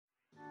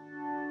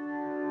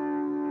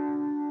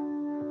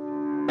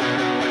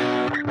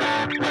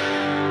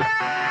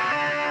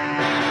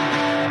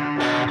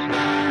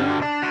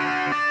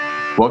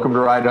Welcome to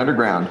Ride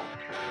Underground.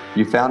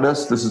 You found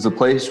us. This is a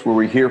place where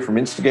we hear from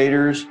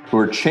instigators who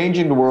are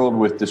changing the world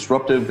with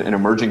disruptive and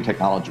emerging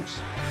technologies.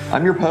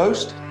 I'm your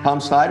host,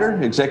 Tom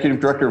Snyder, Executive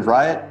Director of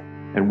Riot,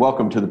 and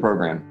welcome to the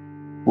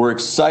program. We're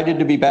excited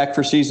to be back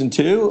for season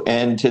 2,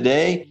 and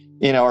today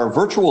in our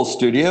virtual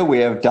studio, we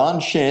have Don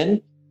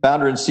Shin,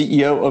 founder and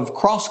CEO of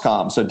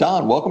CrossCom. So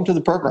Don, welcome to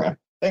the program.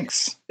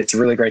 Thanks. It's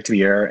really great to be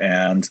here.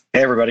 And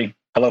hey, everybody,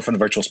 hello from the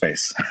virtual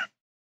space.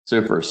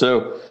 Super.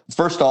 So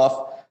first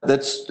off,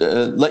 let's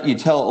let you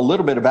tell a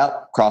little bit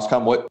about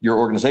CrossCom, what your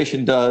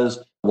organization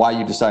does, why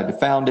you decided to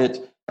found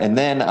it. And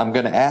then I'm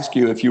going to ask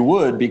you, if you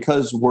would,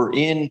 because we're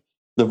in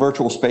the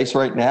virtual space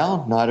right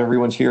now, not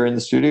everyone's here in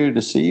the studio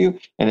to see you.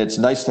 And it's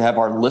nice to have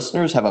our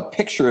listeners have a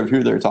picture of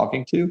who they're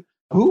talking to.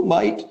 Who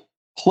might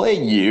play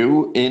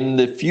you in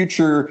the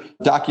future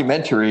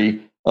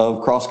documentary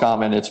of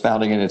CrossCom and its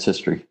founding and its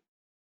history?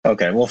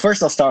 Okay, well,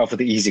 first I'll start off with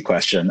the easy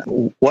question.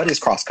 What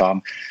is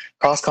CrossCom?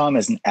 CrossCom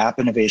is an app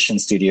innovation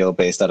studio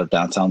based out of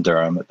downtown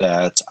Durham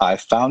that I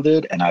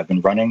founded and I've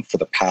been running for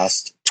the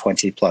past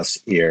 20 plus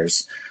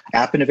years.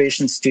 App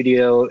Innovation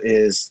Studio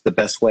is the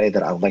best way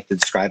that I would like to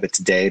describe it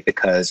today,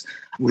 because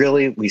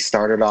really we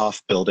started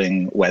off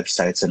building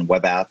websites and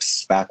web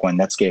apps back when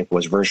Netscape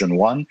was version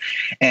 1,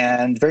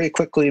 and very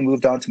quickly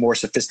moved on to more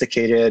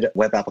sophisticated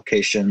web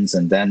applications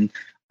and then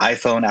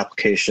iPhone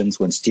applications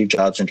when Steve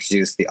Jobs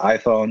introduced the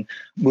iPhone,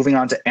 moving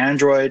on to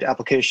Android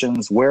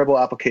applications, wearable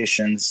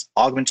applications,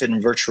 augmented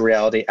and virtual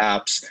reality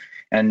apps.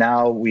 And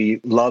now we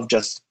love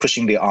just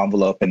pushing the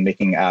envelope and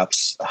making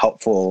apps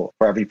helpful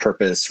for every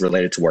purpose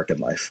related to work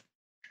and life.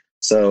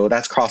 So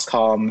that's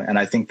CrossCom. And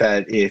I think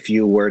that if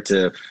you were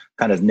to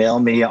kind of nail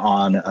me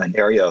on an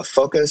area of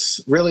focus,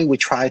 really we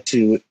try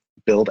to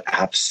build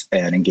apps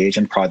and engage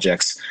in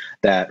projects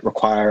that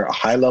require a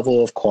high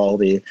level of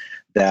quality,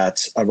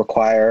 that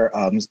require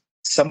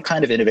some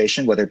kind of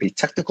innovation, whether it be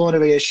technical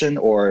innovation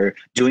or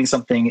doing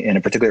something in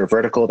a particular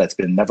vertical that's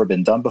never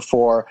been done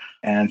before.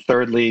 And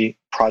thirdly,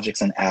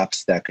 projects and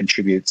apps that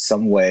contribute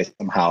some way,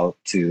 somehow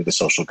to the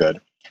social good.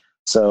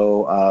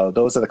 So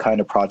those are the kind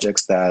of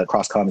projects that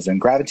CrossCom has been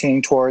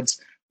gravitating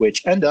towards,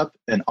 which end up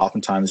and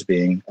oftentimes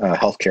being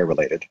healthcare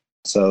related.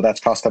 So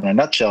that's CrossCom in a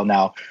nutshell.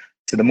 Now,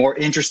 to the more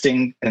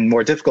interesting and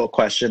more difficult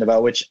question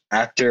about which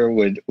actor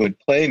would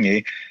play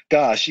me,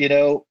 gosh,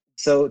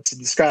 so to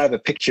describe a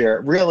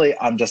picture, really,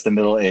 I'm just a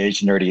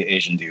middle-aged, nerdy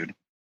Asian dude.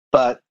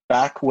 But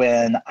back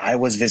when I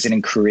was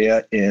visiting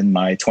Korea in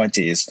my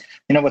 20s,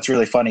 what's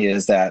really funny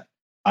is that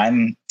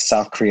I'm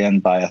South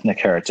Korean by ethnic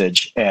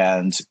heritage,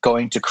 and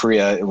going to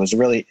Korea, it was a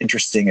really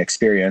interesting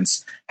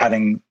experience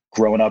having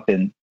grown up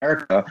in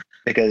America,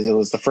 because it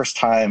was the first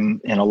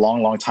time in a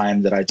long, long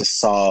time that I just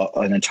saw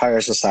an entire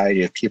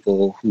society of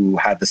people who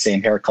had the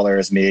same hair color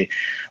as me,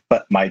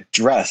 but my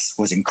dress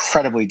was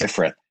incredibly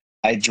different.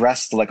 I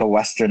dressed like a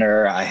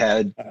Westerner. I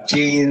had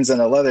jeans and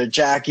a leather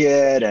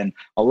jacket and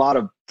a lot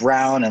of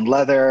brown and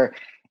leather.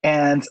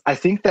 And I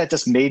think that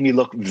just made me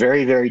look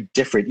very, very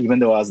different, even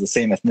though I was the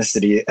same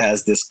ethnicity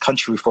as this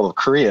country full of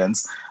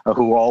Koreans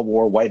who all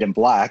wore white and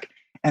black.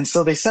 And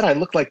so they said I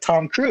looked like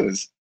Tom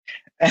Cruise.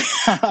 And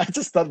I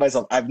just thought to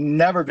myself, I've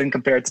never been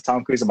compared to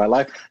Tom Cruise in my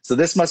life. So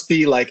this must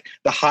be like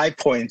the high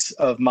point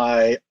of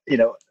my,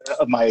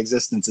 of my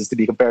existence, is to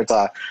be compared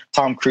to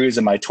Tom Cruise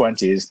in my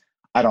 20s.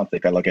 I don't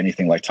think I look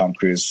anything like Tom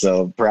Cruise,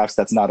 so perhaps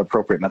that's not an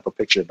appropriate mental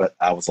picture, but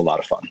that was a lot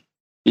of fun.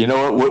 You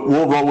know what?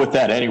 We'll roll with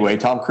that anyway.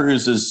 Tom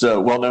Cruise is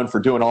well known for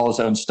doing all his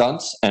own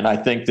stunts, and I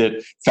think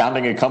that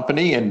founding a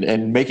company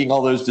and making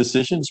all those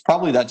decisions,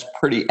 probably that's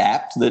pretty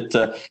apt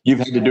that you've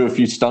had to do a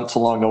few stunts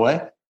along the way.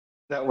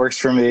 That works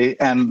for me,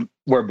 and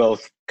we're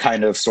both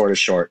kind of sort of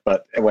short,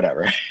 but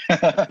whatever.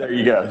 There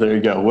you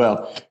go.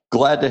 Well,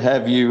 glad to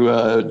have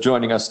you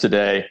joining us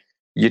today.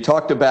 You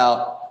talked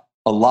about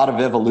a lot of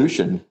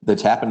evolution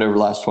that's happened over the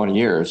last 20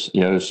 years,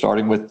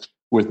 starting with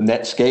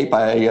Netscape.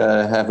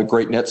 I have a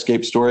great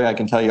Netscape story I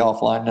can tell you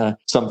offline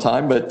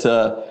sometime, but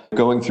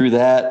going through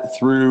that,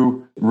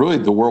 through really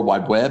the World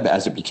Wide Web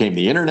as it became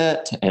the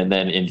internet, and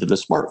then into the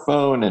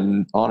smartphone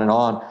and on and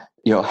on.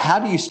 How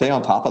do you stay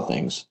on top of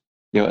things?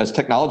 As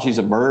technologies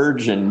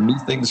emerge and new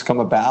things come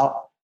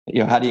about,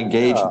 how do you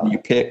engage? How do you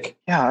pick?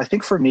 Yeah, I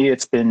think for me,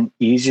 it's been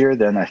easier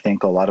than I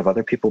think a lot of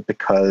other people,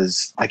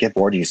 because I get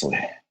bored easily.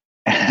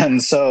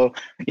 And so,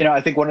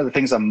 I think one of the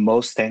things I'm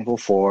most thankful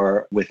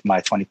for with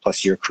my 20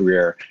 plus year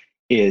career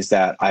is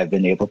that I've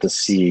been able to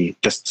see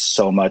just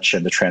so much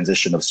and the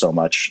transition of so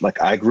much.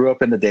 Like, I grew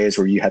up in the days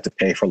where you had to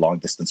pay for long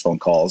distance phone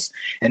calls.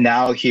 And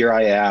now here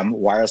I am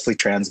wirelessly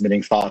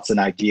transmitting thoughts and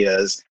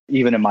ideas,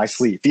 even in my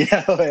sleep,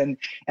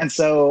 And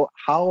so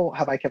how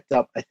have I kept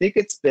up? I think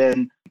it's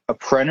been a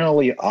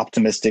perennially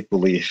optimistic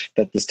belief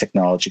that this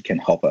technology can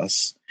help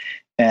us.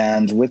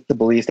 And with the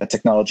belief that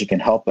technology can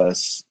help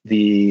us,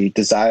 the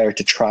desire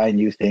to try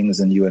new things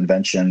and new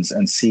inventions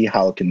and see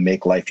how it can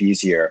make life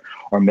easier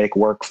or make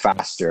work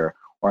faster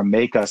or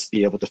make us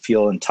be able to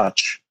feel in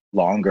touch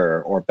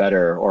longer or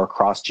better or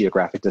across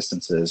geographic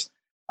distances.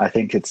 I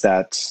think it's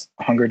that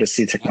hunger to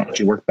see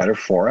technology work better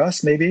for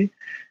us, maybe.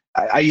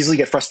 I easily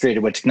get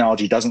frustrated when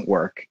technology doesn't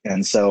work.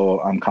 And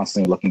so I'm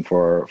constantly looking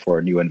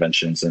for new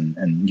inventions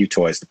and new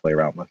toys to play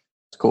around with.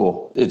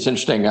 Cool. It's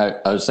interesting. I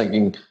was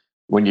thinking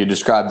when you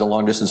described the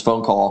long distance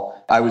phone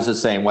call, I was the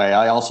same way.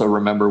 I also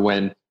remember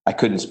when I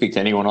couldn't speak to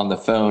anyone on the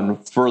phone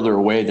further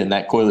away than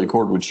that coily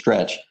cord would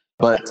stretch.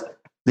 But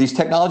these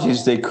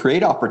technologies, they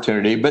create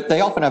opportunity, but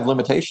they often have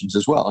limitations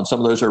as well. And some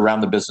of those are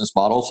around the business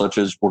model, such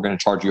as we're going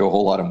to charge you a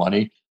whole lot of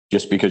money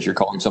just because you're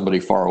calling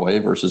somebody far away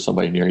versus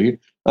somebody near you.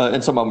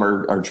 And some of them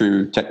are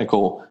true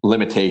technical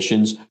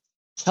limitations.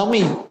 Tell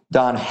me,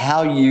 Don,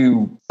 how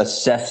you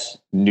assess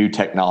new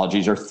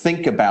technologies or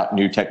think about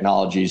new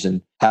technologies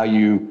and how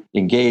you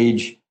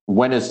engage.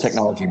 When is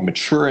technology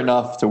mature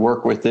enough to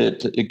work with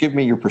it? Give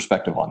me your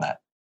perspective on that.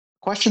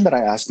 Question that I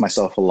ask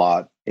myself a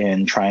lot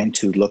in trying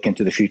to look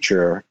into the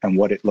future and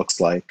what it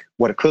looks like,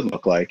 what it could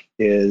look like,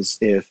 is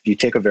if you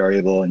take a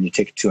variable and you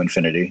take it to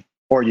infinity,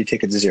 or you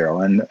take it to zero.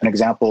 And an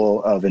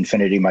example of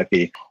infinity might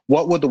be,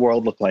 what would the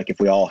world look like if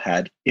we all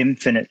had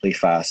infinitely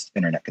fast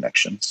internet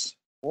connections?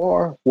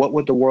 Or what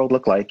would the world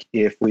look like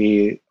if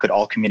we could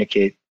all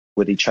communicate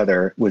with each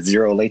other with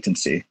zero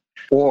latency?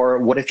 Or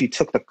what if you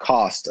took the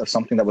cost of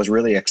something that was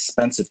really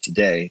expensive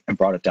today and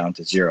brought it down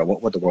to zero?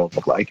 What would the world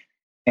look like?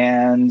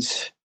 And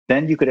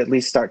then you could at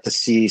least start to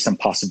see some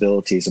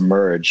possibilities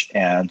emerge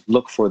and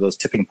look for those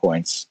tipping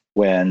points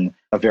when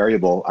a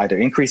variable either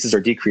increases or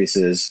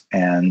decreases,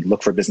 and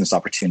look for business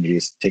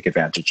opportunities to take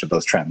advantage of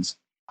those trends.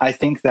 I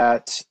think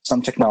that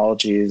some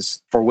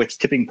technologies for which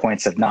tipping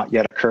points have not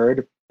yet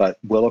occurred, but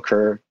will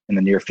occur in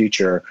the near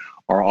future,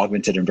 are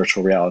augmented and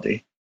virtual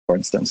reality, for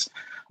instance.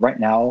 Right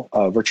now,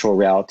 virtual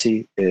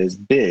reality is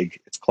big,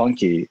 it's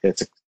clunky,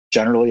 it's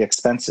generally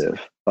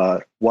expensive,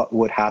 but what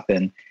would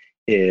happen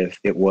if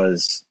it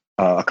was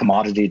a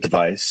commodity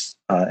device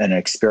and an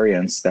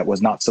experience that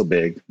was not so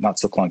big, not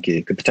so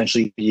clunky, could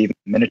potentially be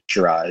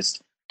miniaturized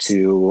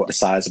to the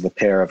size of a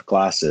pair of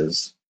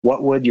glasses?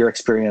 What would your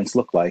experience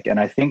look like? And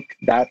I think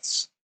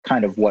that's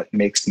kind of what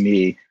makes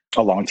me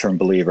a long-term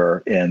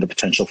believer in the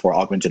potential for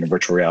augmented and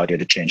virtual reality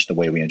to change the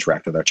way we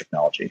interact with our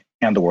technology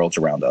and the worlds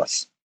around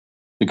us.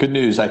 The good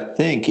news, I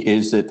think,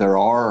 is that there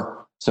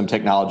are some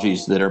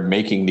technologies that are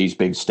making these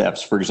big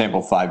steps. For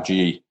example,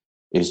 5G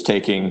is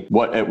taking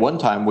what at one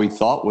time we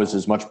thought was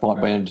as much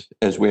broadband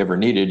as we ever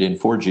needed in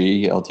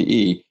 4G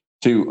LTE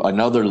to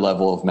another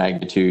level of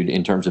magnitude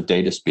in terms of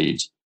data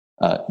speeds.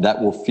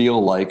 That will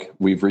feel like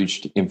we've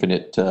reached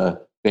infinite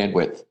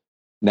bandwidth.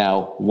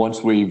 Now,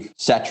 once we've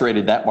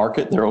saturated that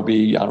market, there will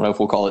be, I don't know if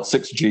we'll call it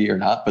 6G or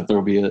not, but there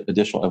will be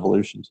additional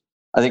evolutions.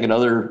 I think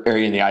another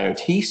area in the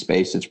IoT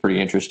space that's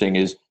pretty interesting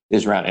is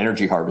around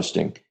energy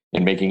harvesting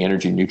and making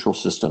energy neutral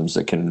systems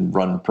that can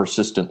run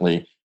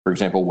persistently, for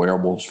example,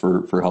 wearables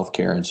for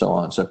healthcare and so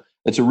on. So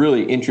it's a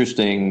really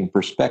interesting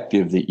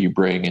perspective that you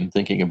bring in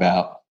thinking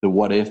about the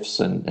what ifs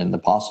and the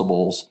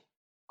possibles.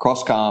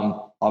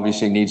 Crosscom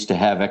obviously needs to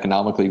have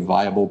economically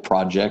viable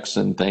projects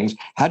and things.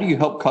 How do you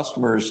help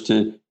customers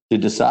to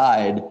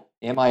decide,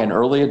 am I an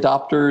early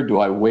adopter? Do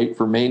I wait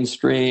for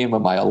mainstream?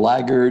 Am I a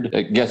laggard?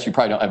 I guess you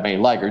probably don't have many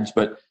laggards,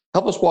 but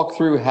help us walk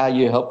through how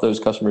you help those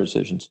customer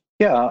decisions.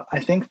 Yeah, I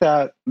think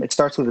that it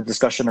starts with a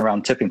discussion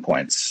around tipping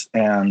points.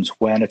 And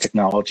when a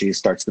technology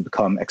starts to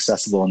become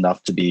accessible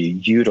enough to be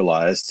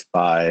utilized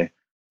by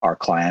our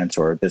client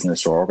or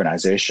business or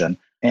organization.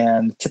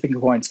 And tipping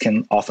points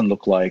can often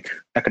look like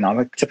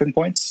economic tipping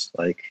points.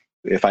 Like,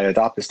 if I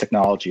adopt this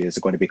technology, is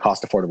it going to be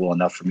cost affordable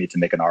enough for me to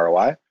make an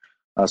ROI?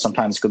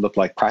 Sometimes it could look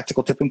like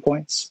practical tipping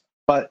points,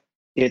 but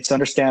it's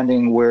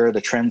understanding where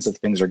the trends of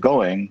things are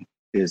going.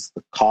 Is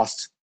the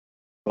cost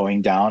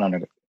going down on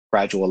a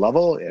gradual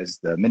level? Is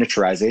the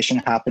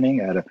miniaturization happening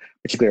at a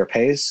particular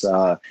pace?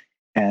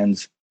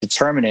 And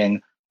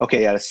determining,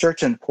 okay, at a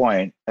certain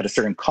point, at a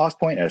certain cost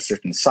point, at a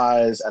certain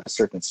size, at a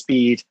certain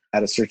speed,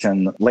 at a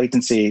certain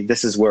latency,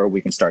 this is where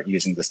we can start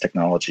using this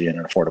technology in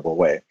an affordable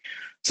way.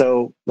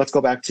 So let's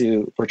go back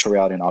to virtual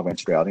reality and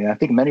augmented reality. And I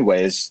think in many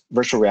ways,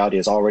 virtual reality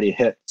has already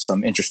hit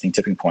some interesting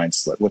tipping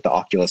points. Like with the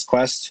Oculus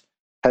Quest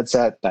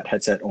headset, that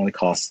headset only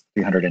costs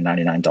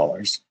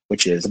 $399,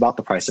 which is about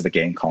the price of a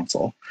game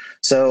console.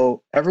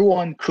 So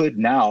everyone could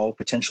now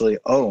potentially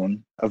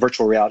own a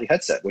virtual reality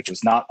headset, which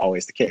was not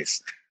always the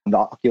case. And the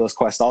Oculus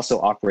Quest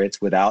also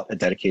operates without a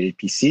dedicated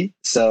PC.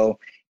 So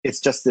it's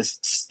just this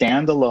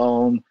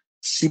standalone,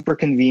 super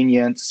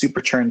convenient,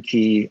 super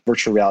turnkey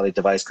virtual reality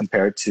device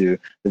compared to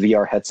the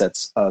VR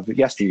headsets of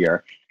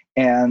yesteryear.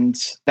 And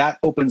that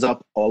opens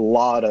up a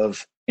lot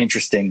of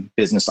interesting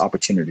business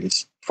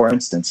opportunities. For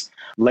instance,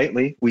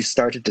 lately, we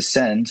started to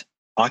send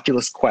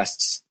Oculus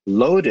Quests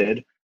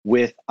loaded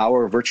with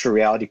our virtual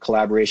reality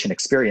collaboration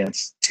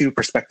experience to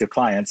prospective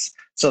clients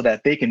so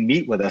that they can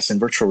meet with us in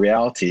virtual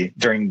reality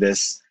during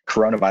this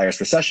coronavirus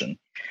recession.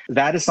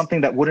 That is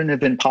something that wouldn't have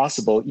been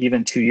possible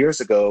even 2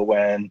 years ago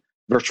when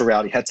virtual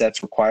reality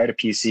headsets required a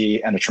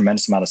PC and a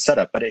tremendous amount of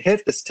setup. But it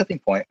hit this tipping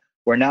point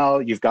where now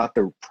you've got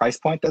the price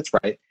point that's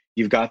right.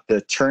 You've got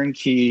the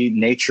turnkey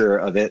nature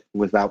of it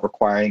without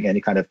requiring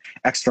any kind of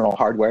external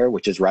hardware,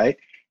 which is right.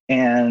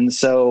 And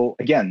so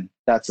again,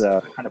 that's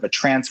a kind of a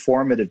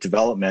transformative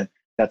development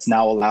that's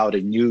now allowed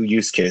a new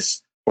use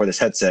case for this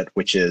headset,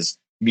 which is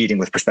meeting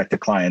with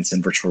prospective clients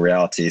in virtual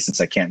reality, since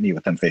I can't meet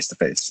with them face to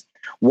face.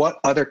 What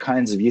other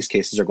kinds of use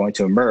cases are going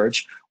to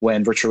emerge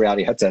when virtual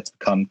reality headsets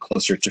become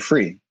closer to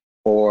free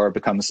or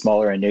become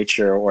smaller in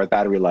nature or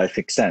battery life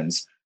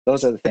extends?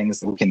 Those are the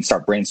things that we can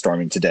start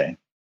brainstorming today.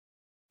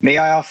 May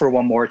I offer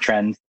one more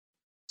trend?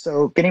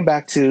 So getting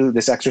back to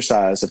this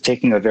exercise of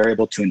taking a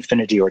variable to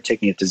infinity or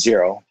taking it to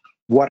zero,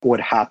 what would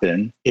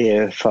happen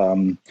if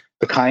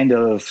the kind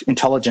of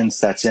intelligence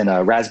that's in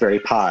a Raspberry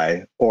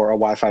Pi or a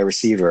Wi-Fi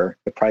receiver,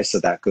 the price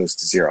of that goes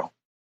to zero?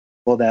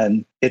 Well,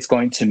 then it's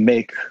going to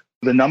make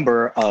the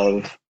number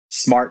of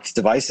smart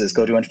devices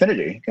go to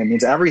infinity. It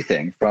means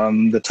everything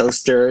from the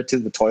toaster to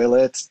the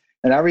toilet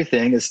and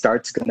everything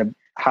starts going to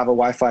have a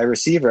Wi-Fi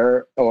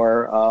receiver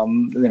or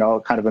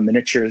kind of a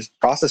miniature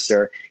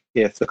processor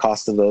if the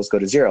cost of those go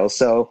to zero.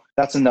 So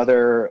that's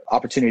another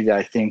opportunity that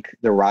I think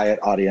the Riot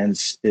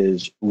audience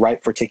is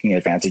ripe for taking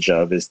advantage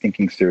of, is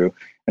thinking through,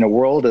 in a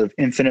world of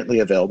infinitely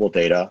available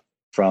data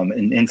from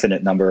an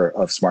infinite number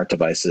of smart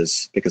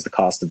devices, because the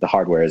cost of the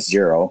hardware is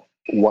zero,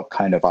 what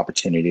kind of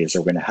opportunities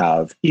are we going to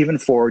have, even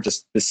for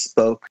just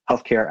bespoke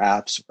healthcare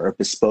apps or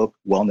bespoke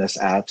wellness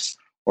apps,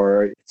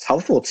 or it's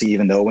helpful to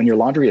even know when your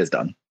laundry is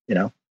done,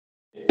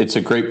 It's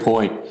a great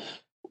point.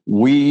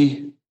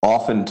 We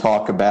often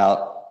talk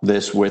about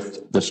this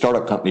with the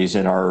startup companies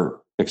in our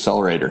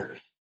accelerator,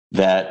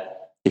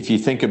 that if you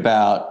think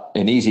about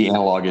an easy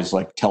analog is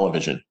like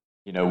television.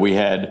 We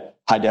had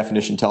high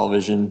definition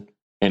television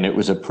and it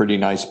was a pretty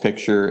nice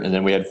picture. And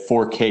then we had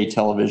 4K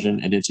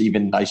television and it's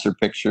even nicer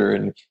picture.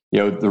 And,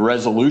 the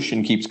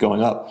resolution keeps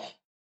going up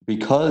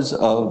because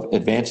of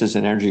advances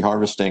in energy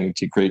harvesting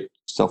to create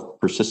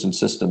self-persistent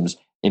systems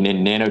and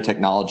in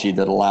nanotechnology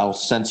that allows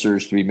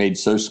sensors to be made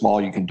so small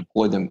you can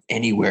deploy them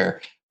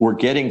anywhere. We're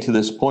getting to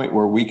this point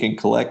where we can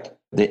collect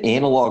the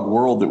analog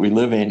world that we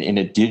live in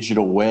a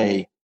digital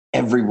way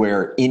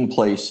everywhere, in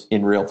place,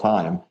 in real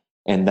time.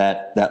 And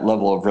that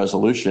level of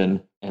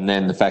resolution, and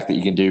then the fact that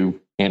you can do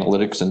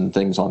analytics and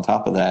things on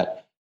top of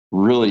that,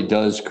 really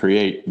does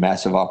create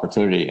massive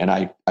opportunity. And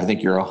I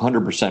think you're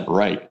 100%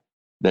 right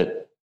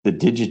that the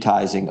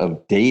digitizing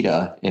of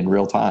data in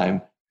real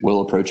time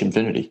will approach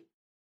infinity.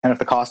 And if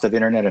the cost of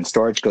internet and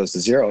storage goes to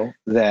zero,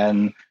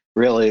 then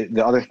really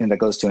the other thing that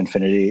goes to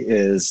infinity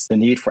is the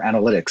need for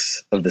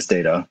analytics of this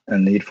data,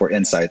 and the need for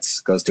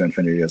insights goes to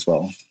infinity as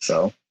well.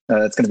 So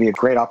it's going to be a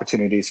great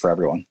opportunities for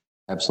everyone.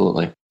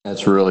 Absolutely.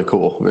 That's really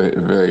cool. Very,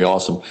 very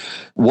awesome.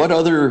 What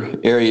other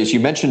areas, you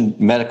mentioned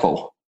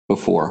medical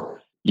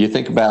before. You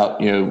think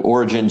about,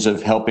 origins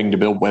of helping to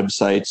build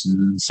websites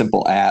and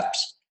simple apps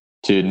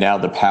to now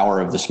the power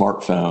of the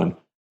smartphone.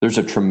 There's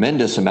a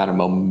tremendous amount of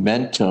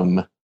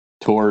momentum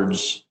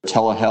towards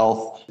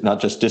telehealth, not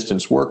just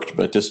distance work,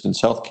 but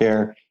distance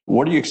healthcare.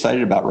 What are you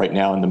excited about right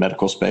now in the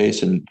medical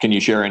space? And can you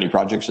share any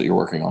projects that you're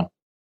working on?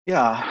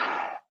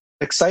 Yeah.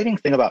 Exciting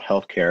thing about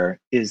healthcare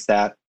is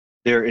that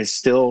there is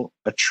still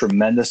a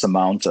tremendous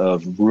amount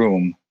of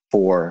room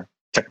for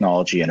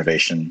technology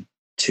innovation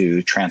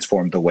to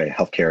transform the way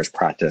healthcare is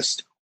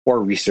practiced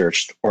or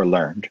researched or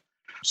learned.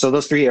 So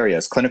those three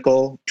areas: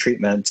 clinical,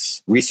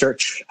 treatment,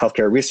 research,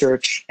 healthcare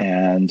research,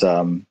 and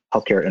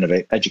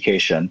healthcare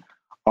education,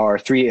 are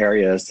three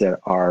areas that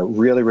are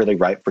really, really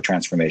ripe for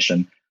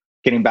transformation.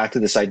 Getting back to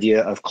this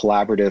idea of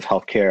collaborative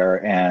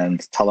healthcare and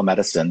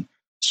telemedicine.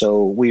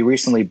 So we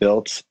recently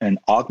built an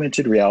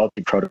augmented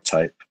reality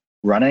prototype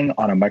running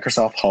on a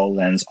Microsoft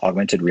HoloLens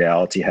augmented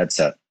reality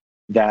headset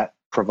that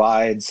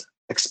provides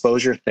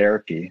exposure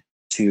therapy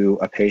to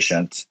a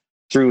patient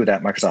through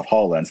that Microsoft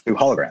HoloLens, through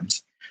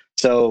holograms.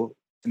 So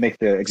to make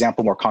the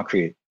example more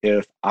concrete,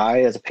 if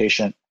I, as a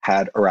patient,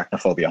 had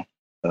arachnophobia,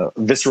 a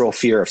visceral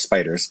fear of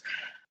spiders,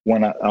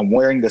 when I'm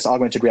wearing this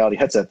augmented reality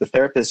headset, the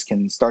therapist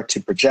can start to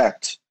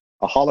project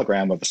a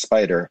hologram of a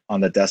spider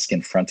on the desk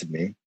in front of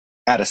me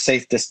at a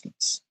safe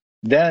distance,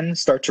 then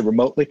start to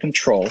remotely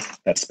control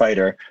that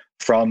spider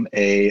from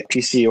a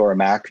PC or a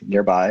Mac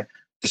nearby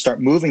to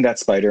start moving that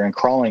spider and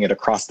crawling it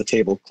across the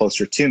table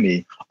closer to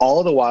me.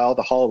 All the while,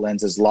 the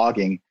HoloLens is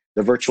logging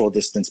the virtual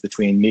distance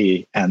between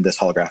me and this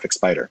holographic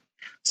spider,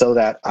 so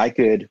that I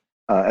could,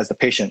 as the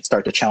patient,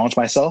 start to challenge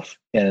myself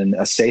in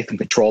a safe and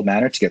controlled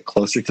manner to get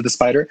closer to the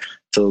spider,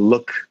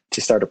 to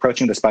start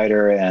approaching the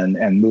spider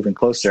and moving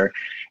closer.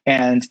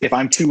 And if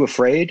I'm too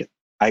afraid,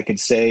 I could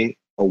say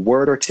a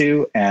word or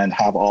two and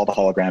have all the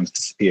holograms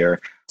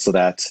disappear, so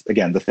that,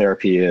 again, the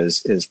therapy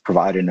is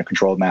provided in a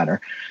controlled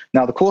manner.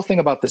 Now, the cool thing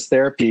about this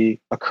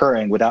therapy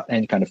occurring without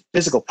any kind of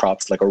physical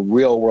props like a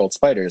real world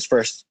spider is,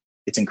 first,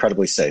 it's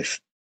incredibly safe.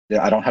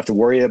 I don't have to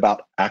worry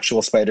about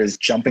actual spiders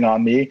jumping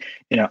on me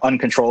in an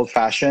uncontrolled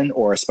fashion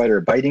or a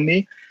spider biting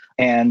me.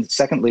 And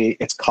secondly,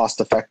 it's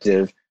cost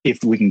effective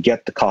if we can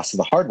get the cost of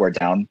the hardware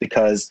down,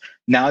 because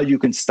now you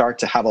can start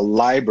to have a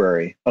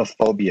library of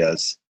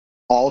phobias,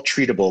 all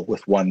treatable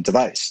with one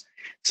device.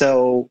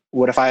 So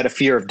what if I had a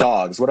fear of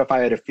dogs? What if I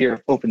had a fear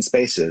of open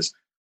spaces?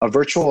 a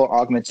virtual or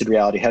augmented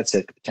reality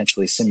headset could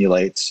potentially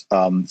simulate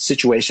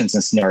situations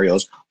and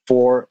scenarios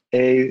for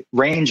a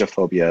range of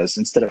phobias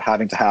instead of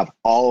having to have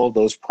all of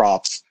those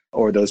props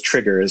or those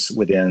triggers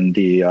within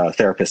the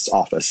therapist's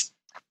office.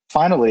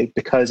 Finally,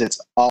 because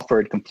it's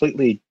offered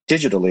completely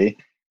digitally,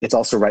 it's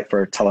also right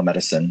for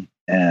telemedicine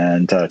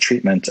and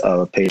treatment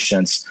of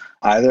patients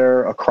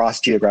either across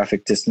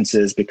geographic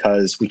distances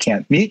because we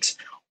can't meet,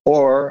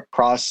 or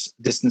across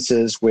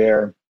distances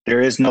where there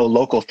is no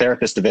local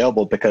therapist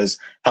available because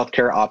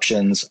healthcare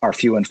options are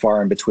few and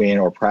far in between,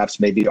 or perhaps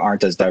maybe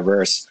aren't as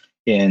diverse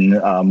in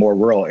more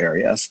rural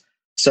areas.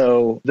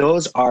 So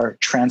those are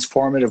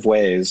transformative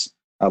ways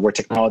where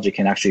technology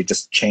can actually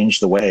just change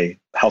the way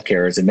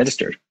healthcare is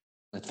administered.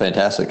 That's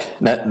fantastic.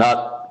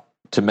 Not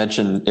to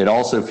mention, it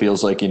also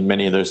feels like in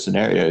many of those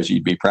scenarios,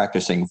 you'd be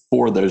practicing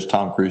for those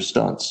Tom Cruise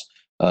stunts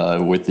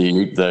with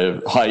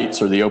the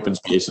heights or the open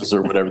spaces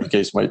or whatever the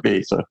case might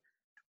be. So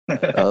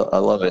I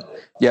love it.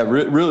 Yeah,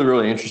 really,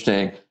 really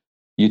interesting.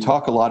 You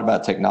talk a lot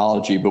about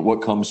technology, but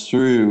what comes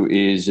through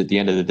is at the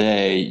end of the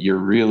day, you're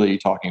really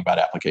talking about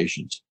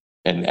applications.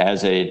 And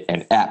as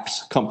an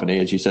apps company,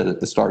 as you said at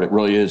the start, it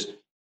really is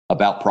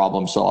about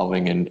problem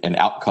solving and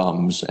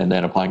outcomes and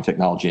then applying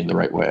technology in the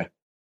right way.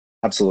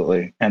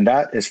 Absolutely. And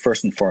that is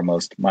first and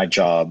foremost my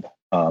job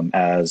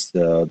as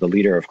the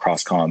leader of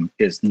CrossCom,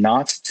 is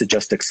not to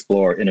just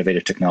explore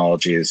innovative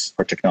technologies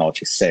for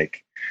technology's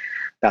sake.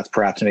 That's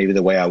perhaps maybe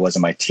the way I was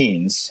in my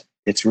teens.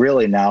 It's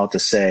really now to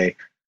say,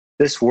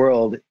 this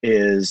world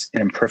is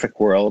an imperfect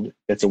world.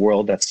 It's a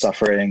world that's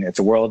suffering. It's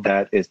a world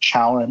that is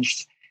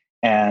challenged.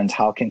 And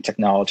how can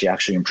technology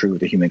actually improve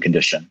the human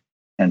condition?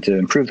 And to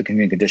improve the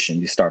human condition,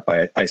 you start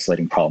by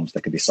isolating problems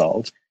that can be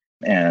solved.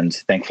 And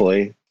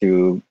thankfully,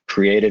 through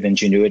creative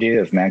ingenuity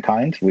of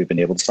mankind, we've been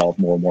able to solve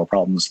more and more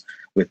problems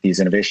with these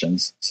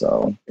innovations.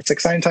 So it's an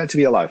exciting time to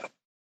be alive.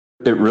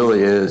 It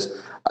really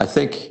is. I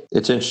think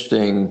it's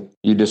interesting.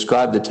 You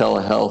described the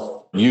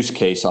telehealth use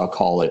case, I'll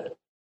call it,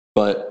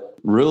 but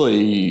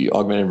really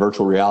augmented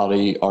virtual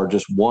reality are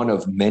just one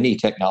of many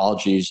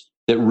technologies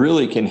that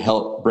really can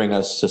help bring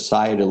us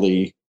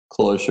societally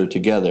closer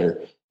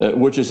together,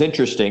 which is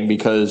interesting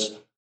because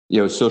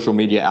social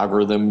media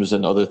algorithms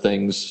and other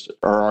things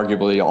are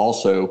arguably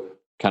also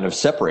kind of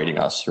separating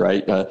us,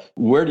 right?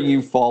 Where do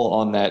you fall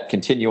on that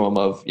continuum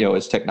of,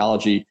 is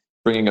technology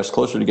bringing us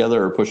closer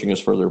together or pushing us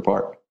further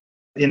apart?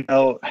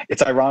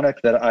 It's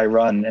ironic that I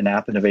run an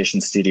app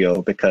innovation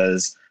studio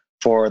because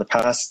for the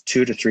past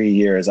 2 to 3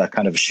 years, I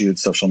kind of eschewed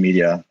social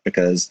media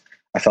because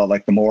I felt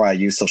like the more I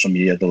use social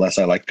media, the less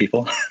I like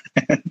people.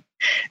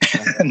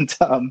 And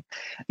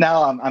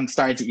now I'm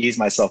starting to ease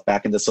myself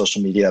back into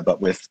social media,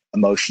 but with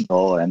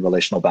emotional and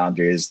relational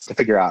boundaries to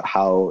figure out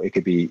how it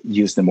could be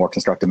used in a more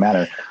constructive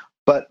manner.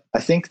 But I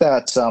think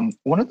that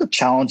one of the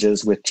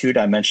challenges with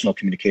two-dimensional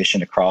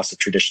communication across a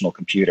traditional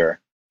computer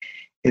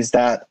is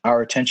that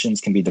our attentions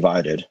can be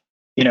divided.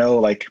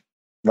 Like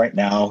right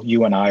now,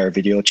 you and I are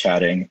video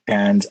chatting,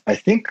 and I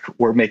think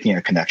we're making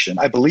a connection.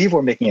 I believe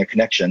we're making a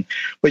connection,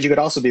 but you could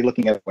also be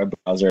looking at a web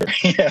browser.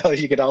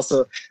 You could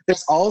also,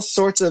 there's all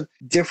sorts of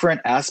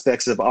different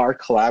aspects of our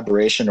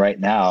collaboration right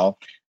now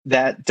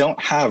that don't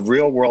have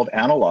real world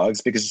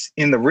analogs, because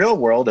in the real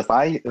world, if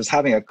I was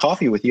having a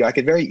coffee with you, I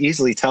could very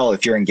easily tell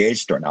if you're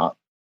engaged or not.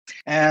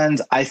 And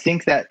I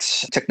think that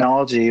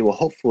technology will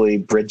hopefully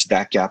bridge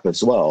that gap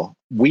as well.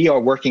 We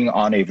are working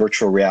on a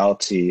virtual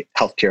reality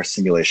healthcare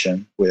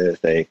simulation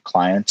with a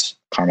client,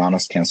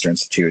 Karmanos Cancer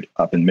Institute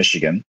up in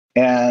Michigan,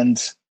 and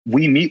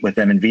we meet with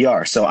them in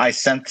VR. So I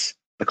sent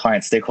the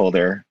client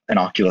stakeholder an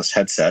Oculus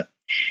headset,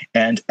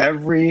 and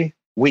every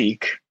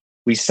week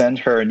we send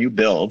her a new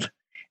build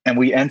and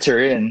we enter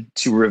in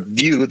to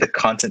review the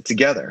content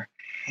together.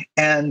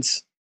 And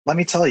let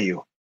me tell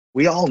you,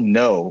 we all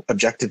know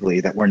objectively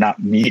that we're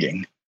not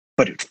meeting,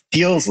 but it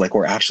feels like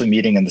we're actually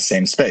meeting in the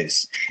same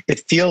space. It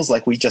feels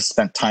like we just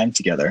spent time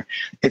together.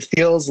 It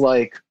feels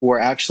like we're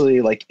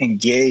actually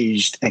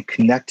engaged and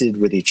connected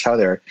with each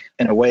other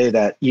in a way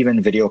that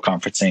even video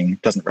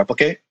conferencing doesn't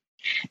replicate.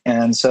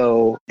 And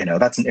so,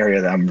 that's an area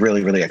that I'm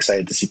really, really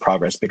excited to see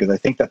progress, because I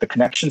think that the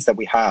connections that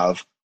we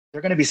have,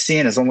 they're going to be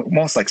seen as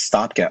almost like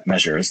stopgap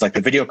measures. Like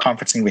the video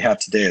conferencing we have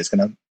today is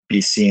going to be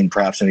seen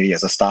perhaps maybe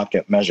as a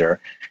stopgap measure.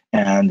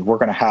 And we're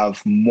going to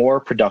have more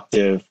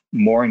productive,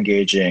 more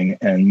engaging,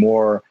 and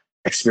more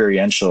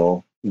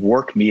experiential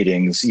work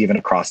meetings, even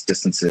across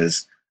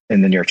distances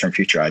in the near-term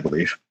future, I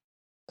believe.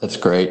 That's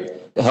great.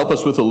 Help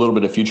us with a little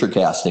bit of future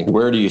casting.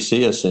 Where do you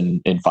see us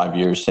in 5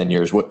 years, 10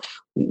 years?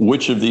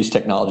 Which of these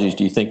technologies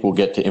do you think will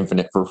get to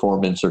infinite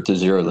performance or to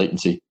zero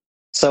latency?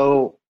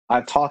 So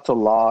I've talked a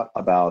lot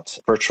about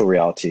virtual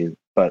reality,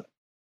 but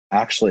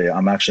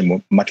I'm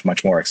actually much,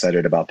 much more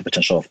excited about the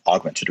potential of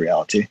augmented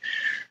reality,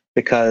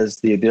 because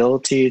the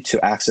ability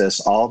to access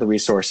all the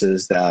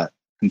resources that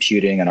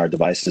computing and our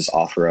devices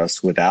offer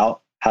us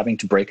without having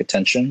to break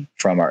attention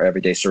from our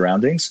everyday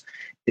surroundings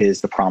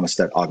is the promise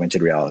that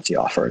augmented reality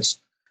offers.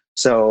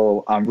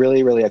 So I'm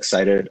really, really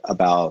excited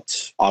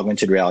about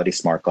augmented reality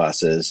smart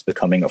glasses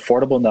becoming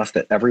affordable enough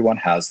that everyone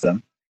has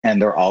them,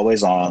 and they're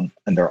always on,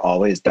 and they're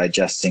always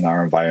digesting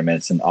our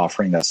environments and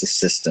offering us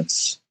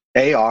assistance.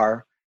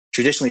 AR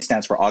traditionally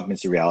stands for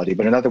augmented reality,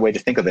 but another way to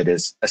think of it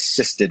is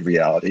assisted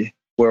reality,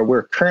 where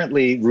we're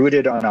currently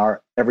rooted on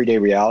our everyday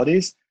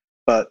realities,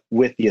 but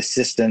with the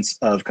assistance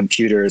of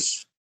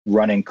computers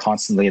running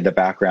constantly in the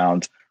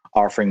background,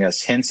 offering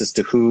us hints as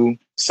to who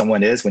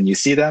someone is when you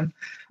see them,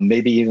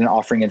 maybe even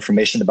offering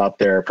information about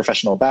their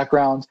professional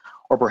background,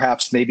 or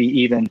perhaps maybe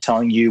even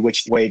telling you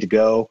which way to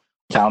go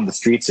down the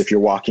streets if you're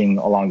walking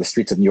along the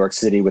streets of New York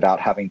City without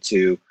having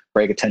to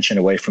break attention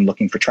away from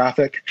looking for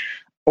traffic,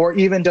 or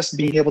even just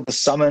being able to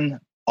summon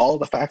all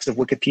the facts of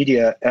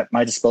Wikipedia at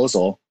my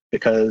disposal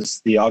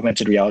because the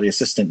augmented reality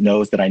assistant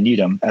knows that I need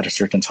them at a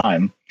certain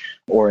time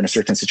or in a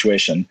certain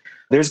situation.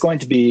 There's going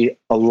to be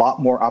a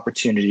lot more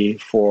opportunity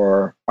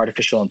for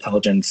artificial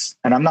intelligence.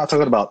 And I'm not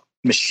talking about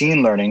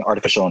machine learning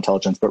artificial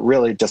intelligence, but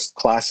really just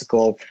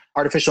classical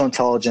artificial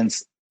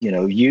intelligence,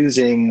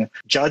 using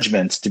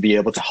judgment to be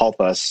able to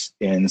help us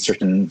in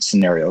certain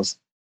scenarios.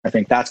 I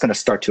think that's going to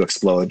start to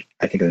explode,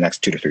 I think, in the next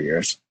 2 to 3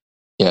 years.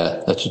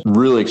 Yeah, that's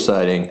really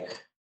exciting.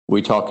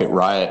 We talk at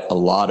Riot a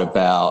lot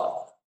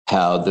about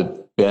how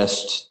the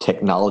best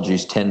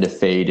technologies tend to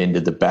fade into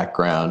the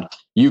background.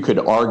 You could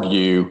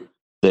argue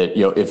that,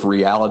 if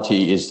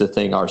reality is the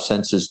thing our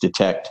senses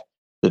detect,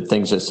 that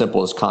things as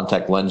simple as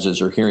contact lenses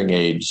or hearing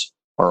aids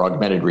or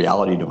augmented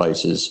reality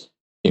devices,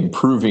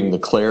 improving the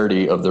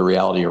clarity of the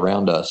reality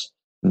around us.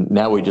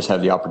 Now we just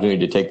have the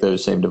opportunity to take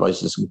those same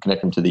devices and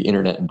connect them to the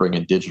internet and bring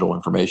in digital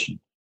information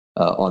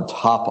on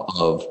top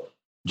of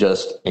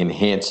just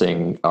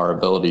enhancing our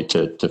ability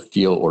to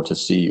feel or to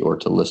see or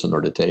to listen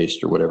or to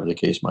taste or whatever the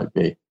case might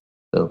be.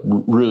 So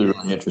really,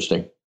 really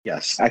interesting.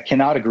 Yes, I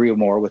cannot agree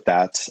more with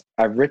that.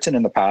 I've written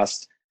in the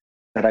past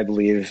that I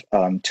believe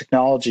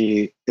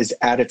technology is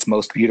at its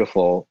most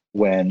beautiful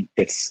when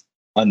it's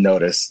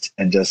unnoticed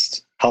and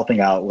just helping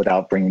out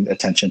without bringing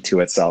attention to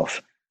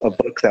itself. A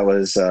book that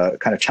was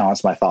kind of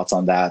challenged my thoughts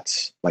on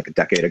that like a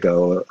decade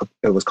ago.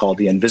 It was called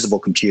The Invisible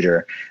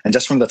Computer. And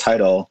just from the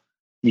title,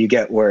 you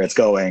get where it's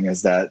going,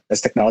 is that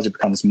as technology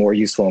becomes more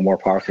useful and more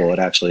powerful, it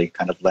actually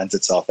kind of lends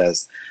itself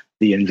as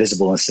the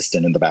invisible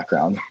assistant in the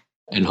background.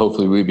 And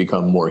hopefully we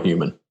become more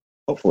human.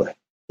 Hopefully,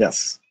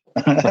 yes.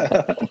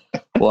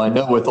 Well, I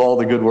know with all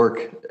the good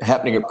work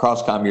happening at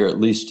CrossCom, you're at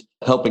least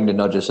helping to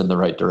nudge us in the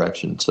right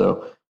direction.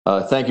 So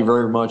thank you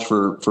very much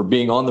for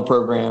being on the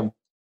program.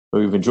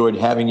 We've enjoyed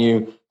having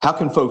you. How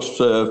can folks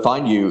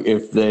find you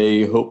if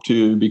they hope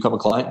to become a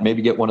client,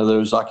 maybe get one of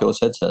those Oculus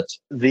headsets?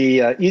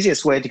 The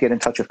easiest way to get in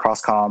touch with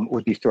CrossCom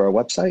would be through our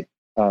website,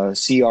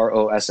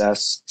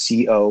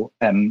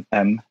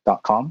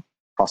 CrossCom.com,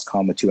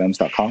 CrossCom with 2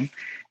 M's.com.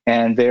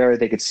 And there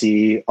they could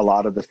see a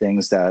lot of the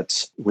things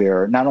that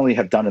we're not only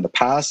have done in the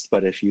past,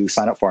 but if you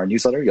sign up for our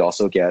newsletter, you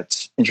also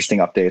get interesting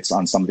updates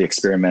on some of the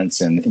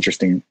experiments and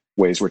interesting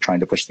ways we're trying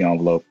to push the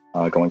envelope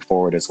going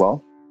forward as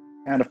well.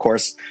 And of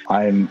course,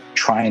 I'm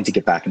trying to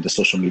get back into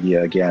social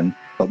media again,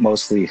 but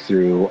mostly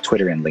through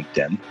Twitter and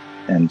LinkedIn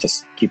and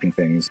just keeping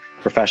things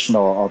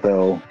professional.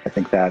 Although I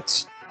think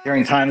that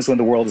during times when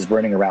the world is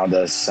burning around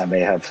us, I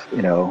may have,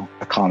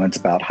 a comment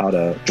about how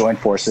to join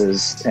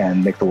forces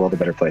and make the world a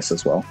better place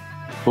as well.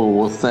 Cool.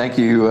 Well, thank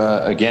you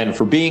again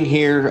for being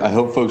here. I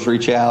hope folks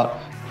reach out.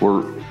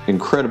 We're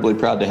incredibly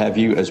proud to have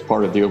you as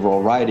part of the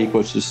overall Riot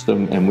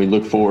ecosystem, and we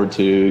look forward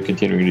to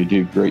continuing to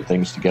do great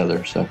things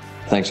together. So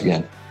thanks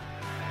again.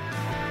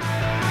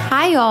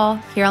 Hi, y'all.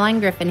 Caroline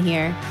Griffin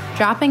here,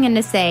 dropping in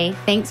to say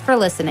thanks for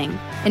listening.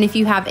 And if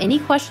you have any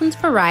questions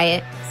for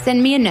Riot,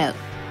 send me a note.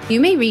 You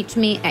may reach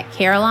me at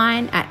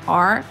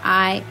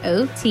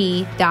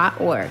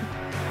caroline@riot.org.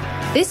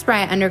 This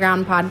Riot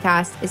Underground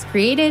podcast is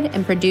created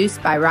and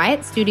produced by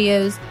Riot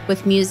Studios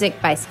with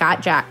music by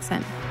Scott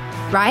Jackson.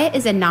 Riot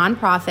is a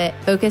nonprofit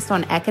focused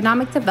on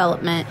economic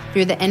development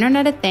through the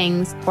Internet of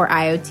Things, or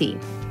IoT.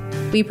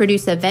 We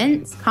produce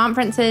events,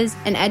 conferences,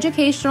 and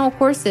educational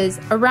courses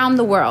around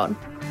the world.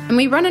 And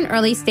we run an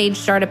early-stage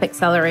startup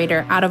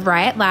accelerator out of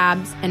Riot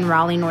Labs in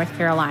Raleigh, North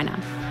Carolina.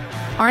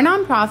 Our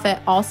nonprofit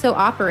also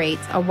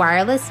operates a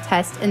wireless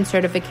test and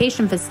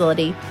certification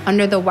facility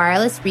under the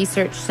Wireless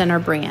Research Center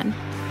brand.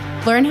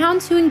 Learn how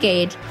to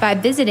engage by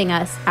visiting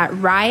us at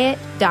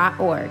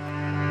riot.org.